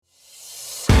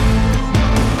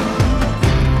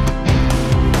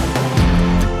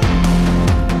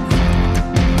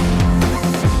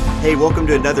Hey, welcome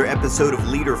to another episode of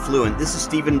Leader Fluent. This is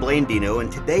Stephen Blandino,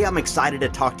 and today I'm excited to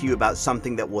talk to you about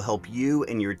something that will help you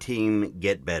and your team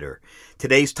get better.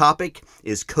 Today's topic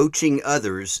is coaching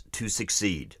others to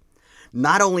succeed.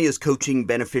 Not only is coaching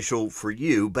beneficial for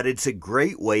you, but it's a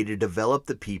great way to develop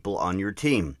the people on your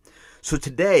team. So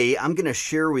today, I'm going to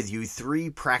share with you 3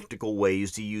 practical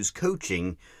ways to use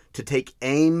coaching to take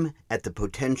aim at the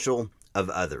potential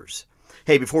of others.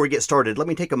 Hey, before we get started, let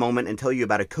me take a moment and tell you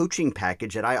about a coaching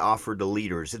package that I offer to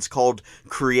leaders. It's called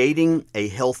Creating a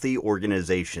Healthy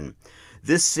Organization.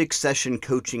 This 6-session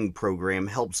coaching program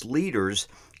helps leaders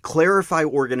clarify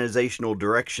organizational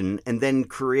direction and then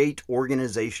create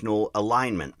organizational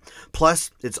alignment. Plus,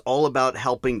 it's all about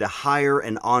helping to hire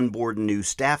and onboard new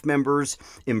staff members,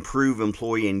 improve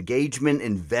employee engagement,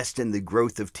 invest in the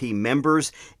growth of team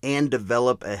members, and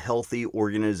develop a healthy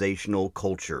organizational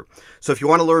culture. So if you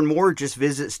want to learn more, just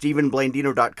visit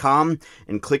stephenblandino.com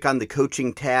and click on the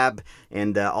coaching tab,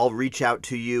 and I'll reach out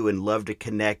to you and love to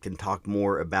connect and talk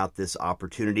more about this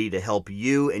opportunity to help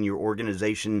you and your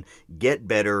organization get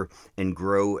better and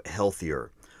grow healthier.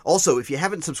 Also, if you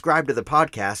haven't subscribed to the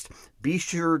podcast, be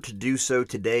sure to do so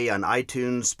today on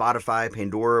iTunes, Spotify,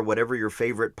 Pandora, whatever your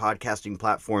favorite podcasting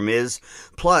platform is.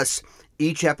 Plus,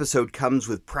 each episode comes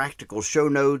with practical show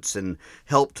notes and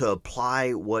help to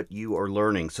apply what you are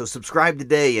learning. So subscribe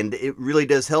today, and it really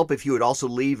does help if you would also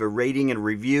leave a rating and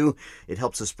review. It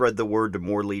helps us spread the word to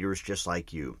more leaders just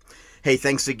like you. Hey,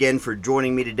 thanks again for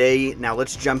joining me today. Now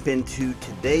let's jump into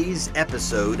today's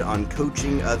episode on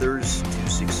coaching others to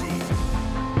succeed.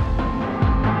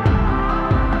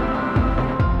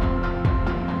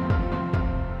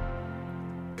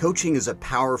 Coaching is a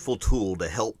powerful tool to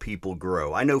help people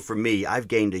grow. I know for me, I've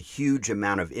gained a huge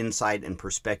amount of insight and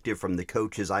perspective from the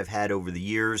coaches I've had over the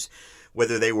years,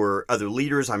 whether they were other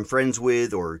leaders I'm friends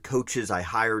with or coaches I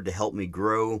hired to help me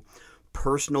grow.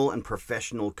 Personal and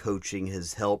professional coaching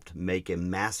has helped make a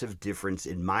massive difference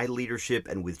in my leadership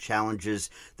and with challenges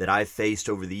that I've faced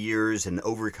over the years and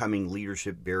overcoming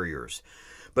leadership barriers.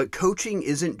 But coaching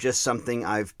isn't just something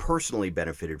I've personally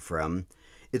benefited from.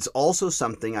 It's also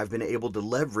something I've been able to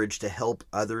leverage to help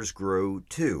others grow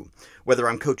too. Whether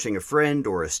I'm coaching a friend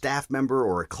or a staff member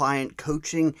or a client,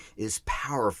 coaching is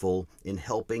powerful in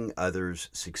helping others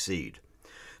succeed.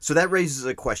 So that raises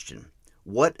a question.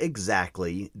 What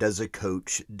exactly does a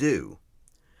coach do?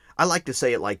 I like to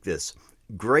say it like this.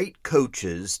 Great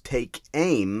coaches take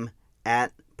aim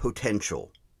at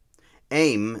potential.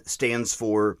 AIM stands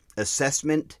for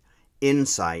assessment,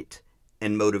 insight,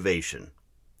 and motivation.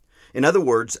 In other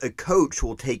words, a coach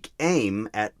will take aim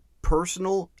at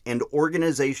personal and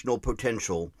organizational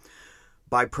potential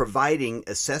by providing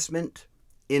assessment,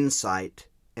 insight,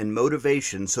 and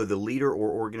motivation so the leader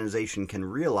or organization can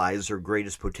realize their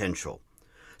greatest potential.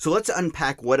 So let's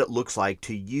unpack what it looks like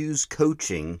to use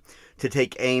coaching to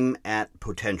take aim at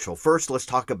potential. First, let's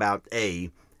talk about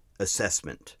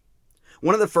assessment.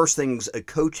 One of the first things a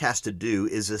coach has to do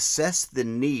is assess the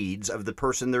needs of the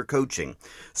person they're coaching.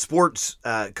 Sports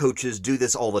coaches do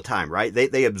this all the time, right?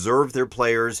 They observe their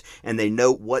players and they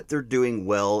know what they're doing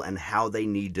well and how they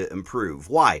need to improve.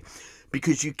 Why?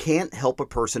 Because you can't help a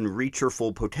person reach their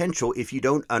full potential if you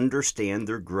don't understand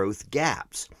their growth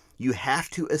gaps. You have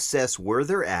to assess where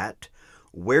they're at,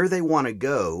 where they want to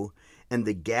go, and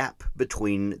the gap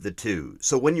between the two.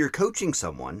 So when you're coaching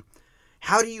someone,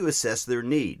 how do you assess their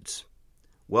needs?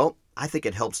 Well, I think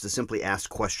it helps to simply ask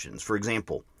questions. For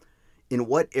example, in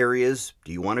what areas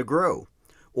do you want to grow?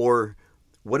 Or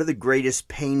what are the greatest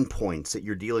pain points that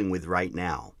you're dealing with right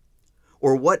now?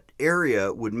 Or what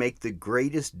area would make the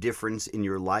greatest difference in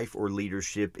your life or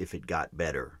leadership if it got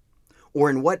better? Or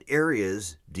in what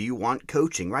areas do you want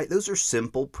coaching, right? Those are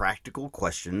simple, practical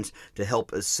questions to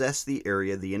help assess the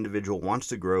area the individual wants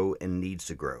to grow and needs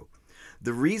to grow.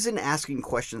 The reason asking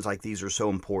questions like these are so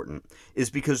important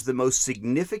is because the most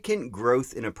significant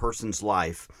growth in a person's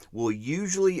life will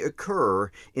usually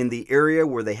occur in the area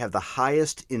where they have the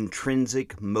highest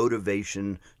intrinsic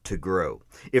motivation to grow.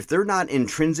 If they're not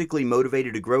intrinsically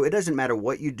motivated to grow, it doesn't matter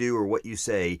what you do or what you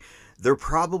say, they're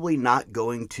probably not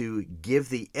going to give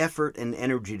the effort and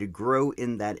energy to grow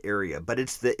in that area. But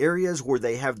it's the areas where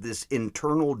they have this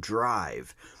internal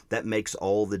drive that makes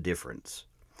all the difference.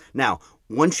 Now,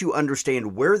 once you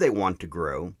understand where they want to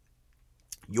grow,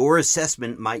 Your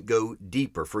assessment might go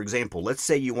deeper. For example, let's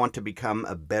say you want to become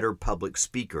a better public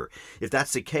speaker. If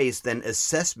that's the case, then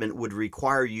assessment would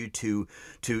require you to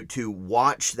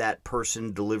watch that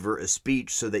person deliver a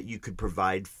speech so that you could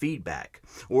provide feedback.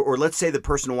 Or let's say the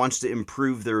person wants to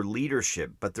improve their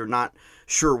leadership, but they're not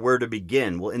sure where to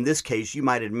begin. Well, in this case, you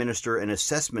might administer an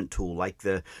assessment tool like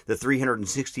the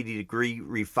 360-degree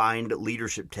refined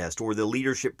leadership test or the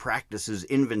leadership practices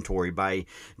inventory by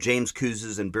James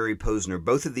Kouzes and Barry Posner.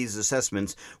 Both of these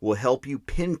assessments will help you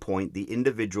pinpoint the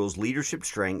individual's leadership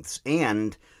strengths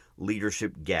and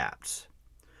leadership gaps.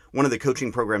 One of the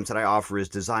coaching programs that I offer is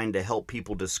designed to help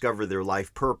people discover their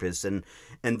life purpose and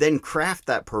then craft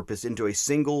that purpose into a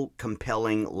single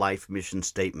compelling life mission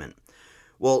statement.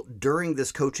 Well, during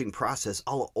this coaching process,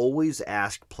 I'll always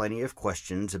ask plenty of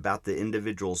questions about the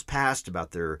individual's past,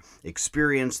 about their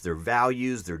experience, their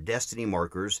values, their destiny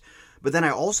markers. But then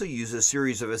I also use a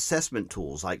series of assessment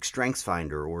tools like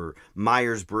StrengthsFinder or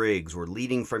Myers-Briggs or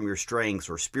Leading from Your Strengths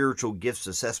or Spiritual Gifts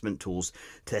assessment tools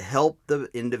to help the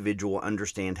individual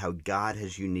understand how God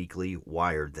has uniquely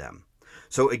wired them.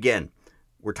 So again,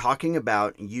 we're talking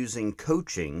about using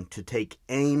coaching to take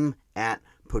aim at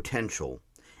potential.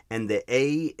 And the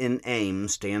A in AIM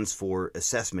stands for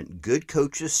assessment. Good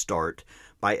coaches start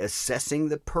by assessing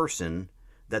the person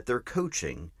that they're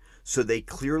coaching so they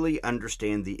clearly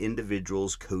understand the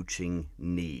individual's coaching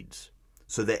needs.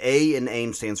 So the A in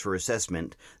AIM stands for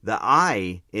assessment. The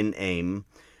I in AIM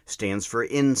stands for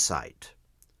insight.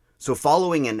 So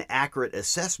following an accurate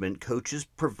assessment, coaches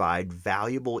provide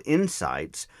valuable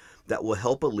insights that will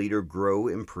help a leader grow,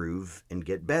 improve, and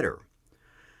get better.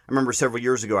 I remember several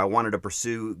years ago, I wanted to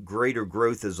pursue greater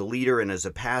growth as a leader and as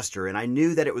a pastor, and I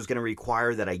knew that it was going to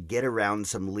require that I get around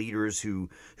some leaders who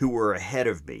were ahead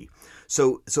of me.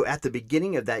 So at the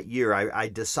beginning of that year, I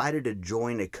decided to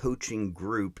join a coaching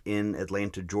group in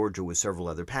Atlanta, Georgia with several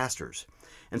other pastors.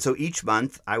 And so each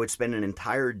month, I would spend an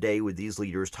entire day with these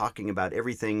leaders talking about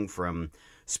everything from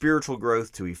spiritual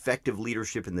growth to effective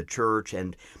leadership in the church.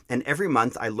 And every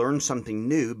month I learned something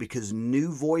new because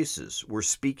new voices were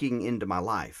speaking into my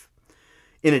life.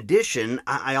 In addition,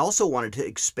 I also wanted to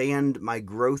expand my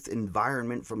growth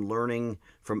environment from learning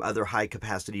from other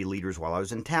high-capacity leaders while I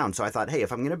was in town. So I thought, hey,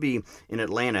 if I'm going to be in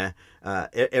Atlanta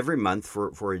every month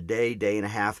for a day, day and a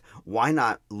half, why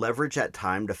not leverage that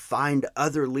time to find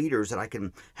other leaders that I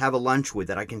can have a lunch with,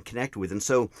 that I can connect with? And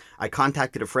so I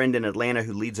contacted a friend in Atlanta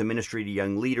who leads a ministry to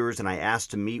young leaders, and I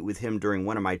asked to meet with him during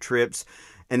one of my trips.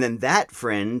 And then that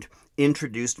friend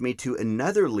introduced me to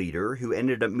another leader who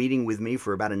ended up meeting with me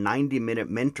for about a 90-minute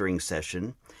mentoring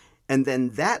session. And then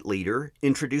that leader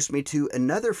introduced me to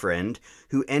another friend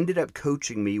who ended up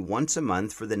coaching me once a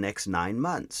month for the next 9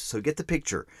 months. So get the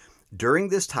picture. During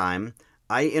this time,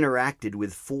 I interacted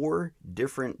with 4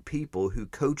 different people who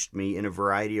coached me in a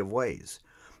variety of ways.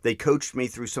 They coached me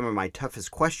through some of my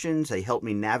toughest questions. They helped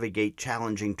me navigate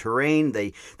challenging terrain.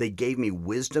 They gave me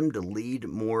wisdom to lead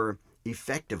more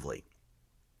effectively.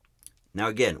 Now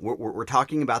again, we're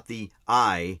talking about the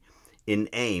I in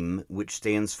AIM, which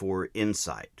stands for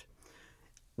insight.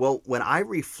 Well, when I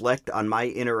reflect on my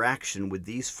interaction with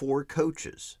these 4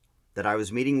 coaches that I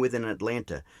was meeting with in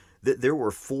Atlanta, there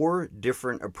were 4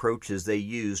 different approaches they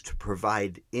used to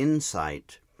provide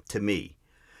insight to me.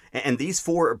 And these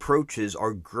 4 approaches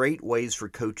are great ways for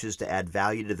coaches to add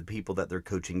value to the people that they're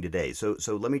coaching today. So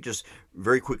let me just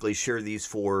very quickly share these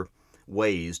 4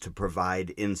 ways to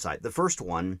provide insight. The first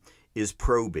one is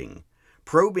probing.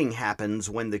 Probing happens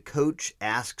when the coach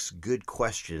asks good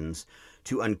questions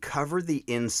to uncover the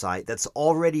insight that's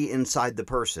already inside the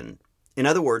person. In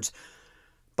other words,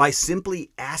 by simply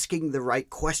asking the right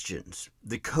questions,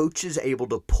 the coach is able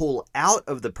to pull out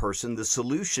of the person the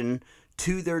solution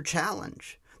to their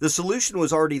challenge. The solution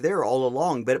was already there all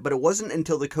along, but it wasn't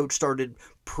until the coach started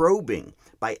probing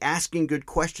by asking good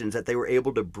questions that they were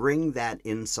able to bring that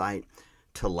insight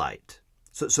to light.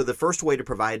 So the first way to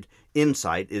provide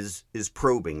insight is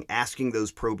probing, asking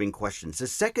those probing questions. The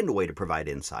second way to provide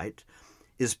insight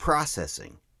is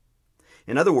processing.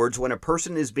 In other words, when a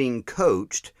person is being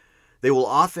coached, they will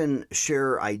often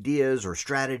share ideas or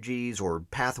strategies or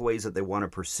pathways that they want to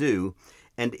pursue.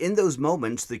 And in those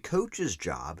moments, the coach's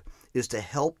job is to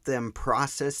help them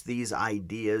process these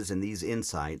ideas and these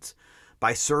insights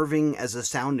by serving as a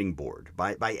sounding board,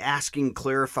 by asking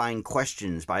clarifying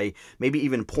questions, by maybe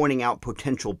even pointing out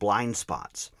potential blind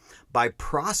spots. By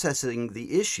processing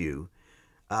the issue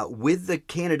with the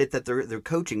candidate that they're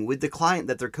coaching, with the client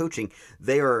that they're coaching,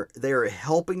 they are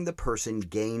helping the person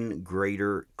gain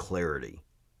greater clarity.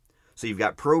 So you've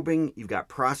got probing, you've got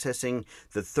processing.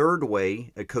 The third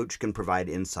way a coach can provide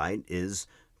insight is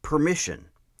permission.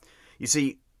 You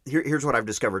see, Here's what I've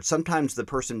discovered. Sometimes the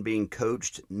person being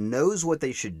coached knows what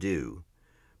they should do,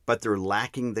 but they're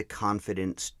lacking the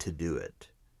confidence to do it.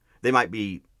 They might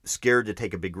be scared to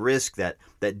take a big risk that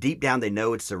deep down they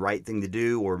know it's the right thing to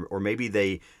do, or maybe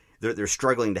they're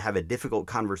struggling to have a difficult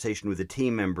conversation with a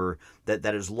team member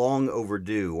that is long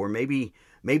overdue, or maybe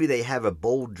they have a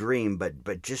bold dream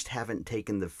but just haven't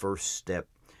taken the first step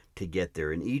to get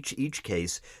there. In each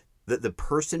case, the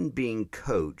person being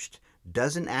coached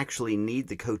doesn't actually need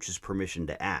the coach's permission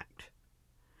to act.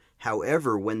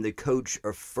 However, when the coach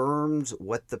affirms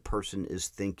what the person is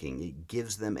thinking, it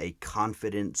gives them a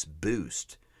confidence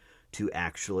boost to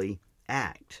actually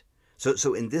act.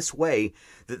 So in this way,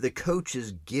 the coach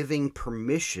is giving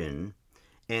permission,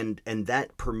 and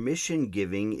that permission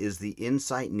giving is the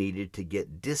insight needed to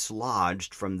get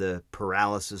dislodged from the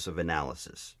paralysis of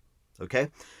analysis. Okay?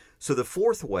 So the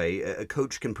fourth way a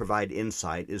coach can provide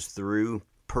insight is through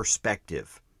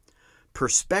perspective.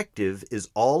 Perspective is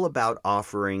all about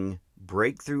offering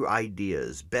breakthrough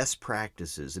ideas, best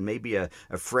practices, and maybe a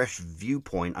fresh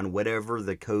viewpoint on whatever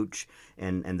the coach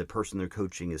and the person they're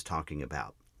coaching is talking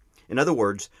about. In other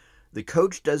words, the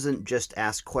coach doesn't just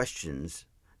ask questions,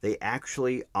 they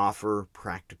actually offer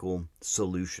practical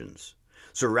solutions.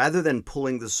 So rather than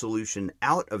pulling the solution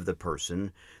out of the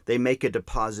person, they make a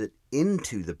deposit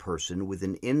into the person with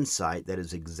an insight that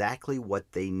is exactly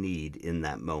what they need in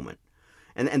that moment.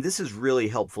 And this is really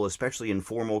helpful, especially in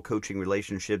formal coaching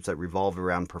relationships that revolve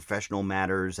around professional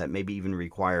matters that maybe even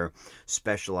require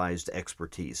specialized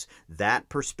expertise. That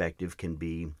perspective can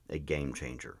be a game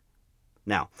changer.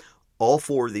 Now, all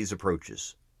four of these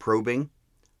approaches, probing,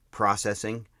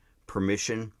 processing,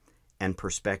 permission, and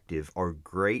perspective, are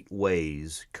great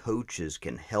ways coaches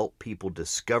can help people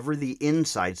discover the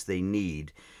insights they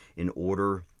need in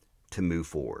order to move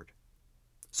forward.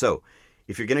 So,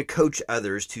 if you're going to coach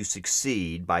others to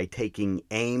succeed by taking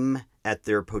aim at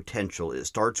their potential, it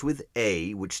starts with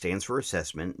A, which stands for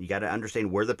assessment. You got to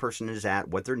understand where the person is at,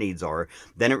 what their needs are.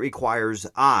 Then it requires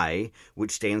I,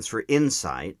 which stands for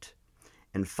insight.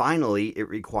 And finally, it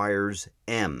requires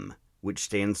M, which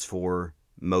stands for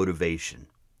motivation.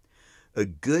 A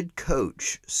good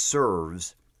coach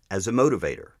serves as a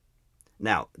motivator.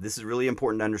 Now, this is really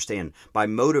important to understand. By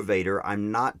motivator,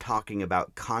 I'm not talking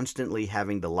about constantly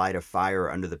having to light a fire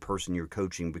under the person you're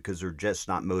coaching because they're just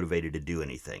not motivated to do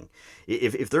anything.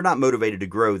 If they're not motivated to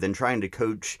grow, then trying to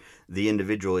coach the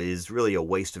individual is really a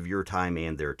waste of your time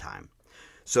and their time.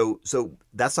 So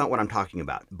that's not what I'm talking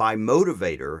about. By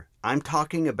motivator, I'm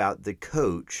talking about the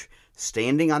coach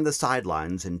standing on the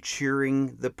sidelines and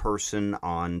cheering the person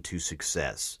on to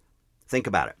success. Think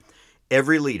about it.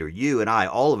 Every leader, you and I,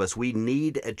 all of us, we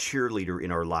need a cheerleader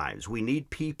in our lives. We need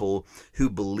people who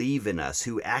believe in us,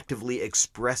 who actively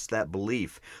express that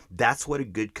belief. That's what a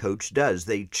good coach does.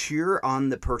 They cheer on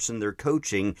the person they're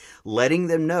coaching, letting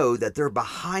them know that they're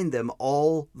behind them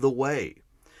all the way.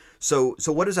 So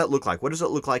what does that look like? What does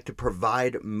it look like to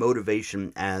provide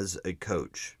motivation as a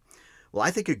coach? Well,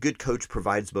 I think a good coach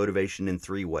provides motivation in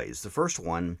three ways. The first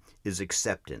one is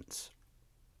acceptance.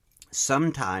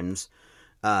 Sometimes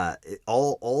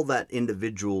all that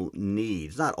individual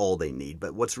needs, not all they need,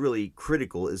 but what's really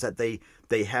critical is that they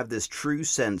have this true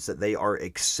sense that they are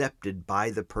accepted by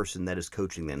the person that is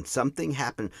coaching them. Something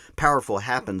powerful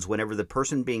happens whenever the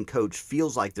person being coached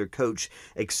feels like their coach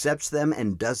accepts them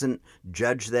and doesn't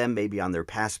judge them maybe on their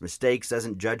past mistakes,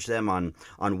 doesn't judge them on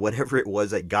whatever it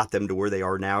was that got them to where they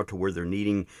are now, to where they're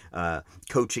needing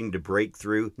coaching to break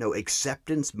through. No,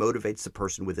 acceptance motivates the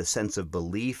person with a sense of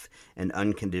belief and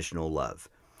unconditional love.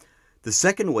 The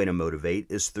second way to motivate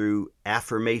is through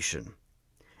affirmation.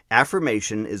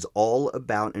 Affirmation is all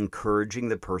about encouraging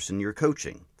the person you're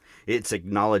coaching. It's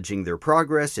acknowledging their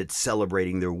progress, it's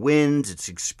celebrating their wins, it's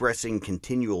expressing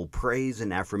continual praise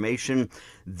and affirmation.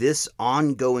 This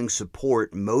ongoing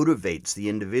support motivates the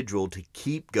individual to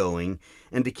keep going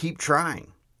and to keep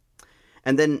trying.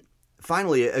 And then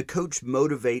finally, a coach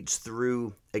motivates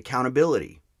through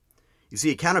accountability. You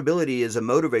see, accountability is a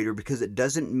motivator because it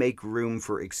doesn't make room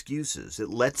for excuses. It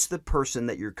lets the person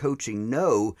that you're coaching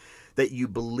know that you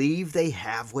believe they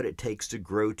have what it takes to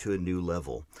grow to a new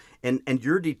level. And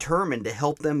you're determined to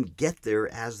help them get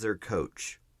there as their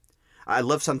coach. I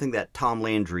love something that Tom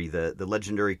Landry, the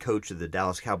legendary coach of the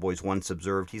Dallas Cowboys, once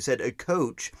observed. He said, "A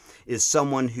coach is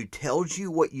someone who tells you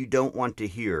what you don't want to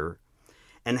hear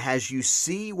and has you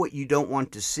see what you don't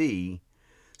want to see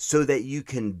so that you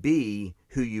can be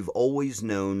who you've always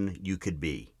known you could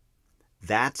be."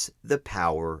 That's the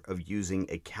power of using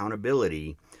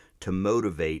accountability to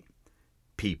motivate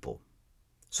people.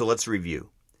 So let's review.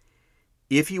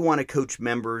 If you want to coach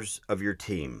members of your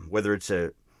team, whether it's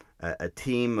a a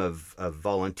team of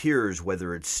volunteers,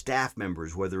 whether it's staff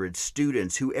members, whether it's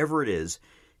students, whoever it is,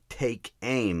 take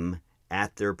aim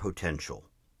at their potential.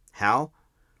 How?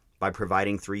 By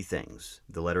providing three things.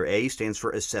 The letter A stands for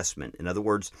assessment. In other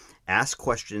words, ask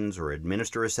questions or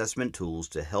administer assessment tools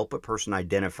to help a person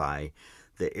identify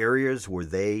the areas where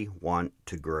they want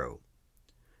to grow.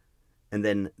 And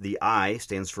then the I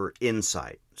stands for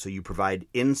insight. So you provide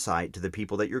insight to the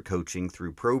people that you're coaching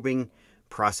through probing,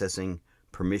 processing,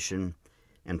 permission,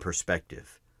 and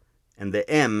perspective. And the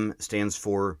M stands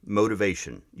for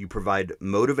motivation. You provide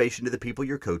motivation to the people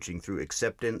you're coaching through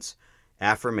acceptance,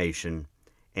 affirmation,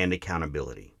 and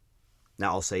accountability.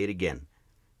 Now I'll say it again.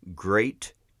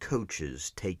 Great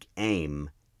coaches take aim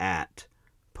at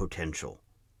potential.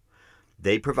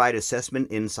 They provide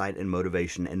assessment, insight, and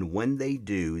motivation, and when they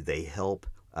do, they help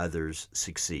others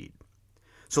succeed.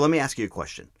 So let me ask you a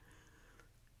question.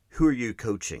 Who are you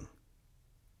coaching?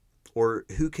 Or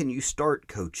who can you start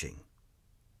coaching?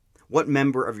 What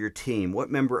member of your team,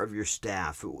 what member of your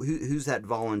staff, who's that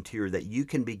volunteer that you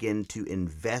can begin to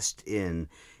invest in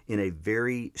a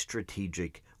very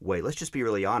strategic way? Let's just be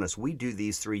really honest. We do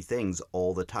these three things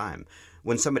all the time.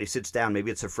 When somebody sits down,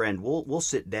 maybe it's a friend, we'll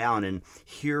sit down and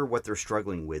hear what they're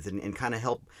struggling with and kind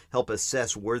of help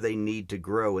assess where they need to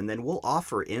grow. And then we'll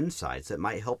offer insights that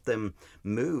might help them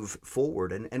move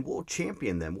forward, and we'll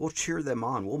champion them. We'll cheer them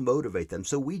on. We'll motivate them.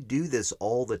 So we do this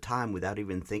all the time without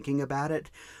even thinking about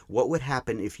it. What would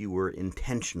happen if you were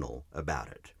intentional about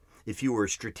it? If you were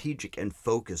strategic and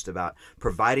focused about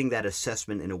providing that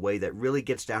assessment in a way that really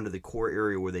gets down to the core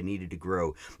area where they needed to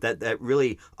grow, that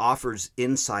really offers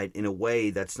insight in a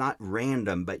way that's not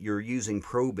random, but you're using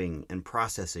probing and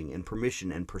processing and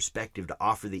permission and perspective to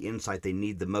offer the insight they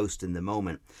need the most in the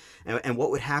moment. And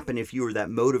what would happen if you were that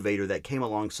motivator that came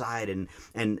alongside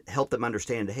and helped them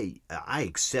understand, hey, I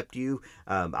accept you.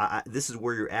 This is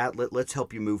where you're at. Let's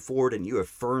help you move forward. And you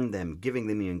affirm them, giving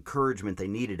them the encouragement they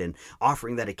needed and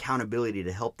offering that accountability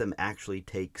to help them actually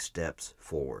take steps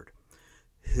forward.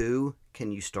 Who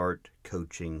can you start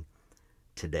coaching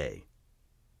today?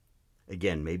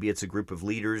 Again, maybe it's a group of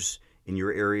leaders in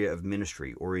your area of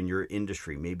ministry or in your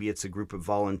industry. Maybe it's a group of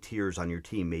volunteers on your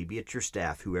team. Maybe it's your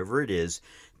staff. Whoever it is,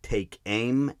 take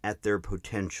aim at their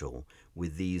potential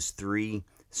with these three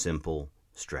simple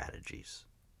strategies.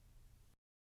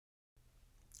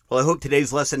 Well, I hope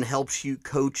today's lesson helps you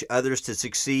coach others to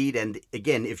succeed. And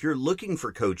again, if you're looking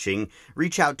for coaching,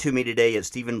 reach out to me today at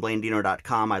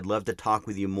StephenBlandino.com. I'd love to talk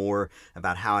with you more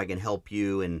about how I can help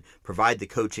you and provide the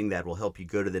coaching that will help you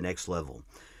go to the next level.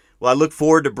 Well, I look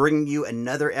forward to bringing you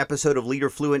another episode of Leader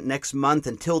Fluent next month.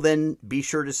 Until then, be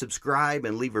sure to subscribe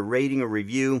and leave a rating or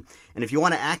review. And if you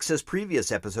want to access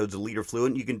previous episodes of Leader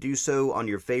Fluent, you can do so on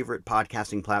your favorite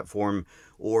podcasting platform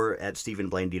or at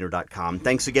StephenBlandino.com.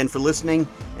 Thanks again for listening,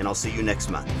 and I'll see you next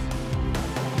month.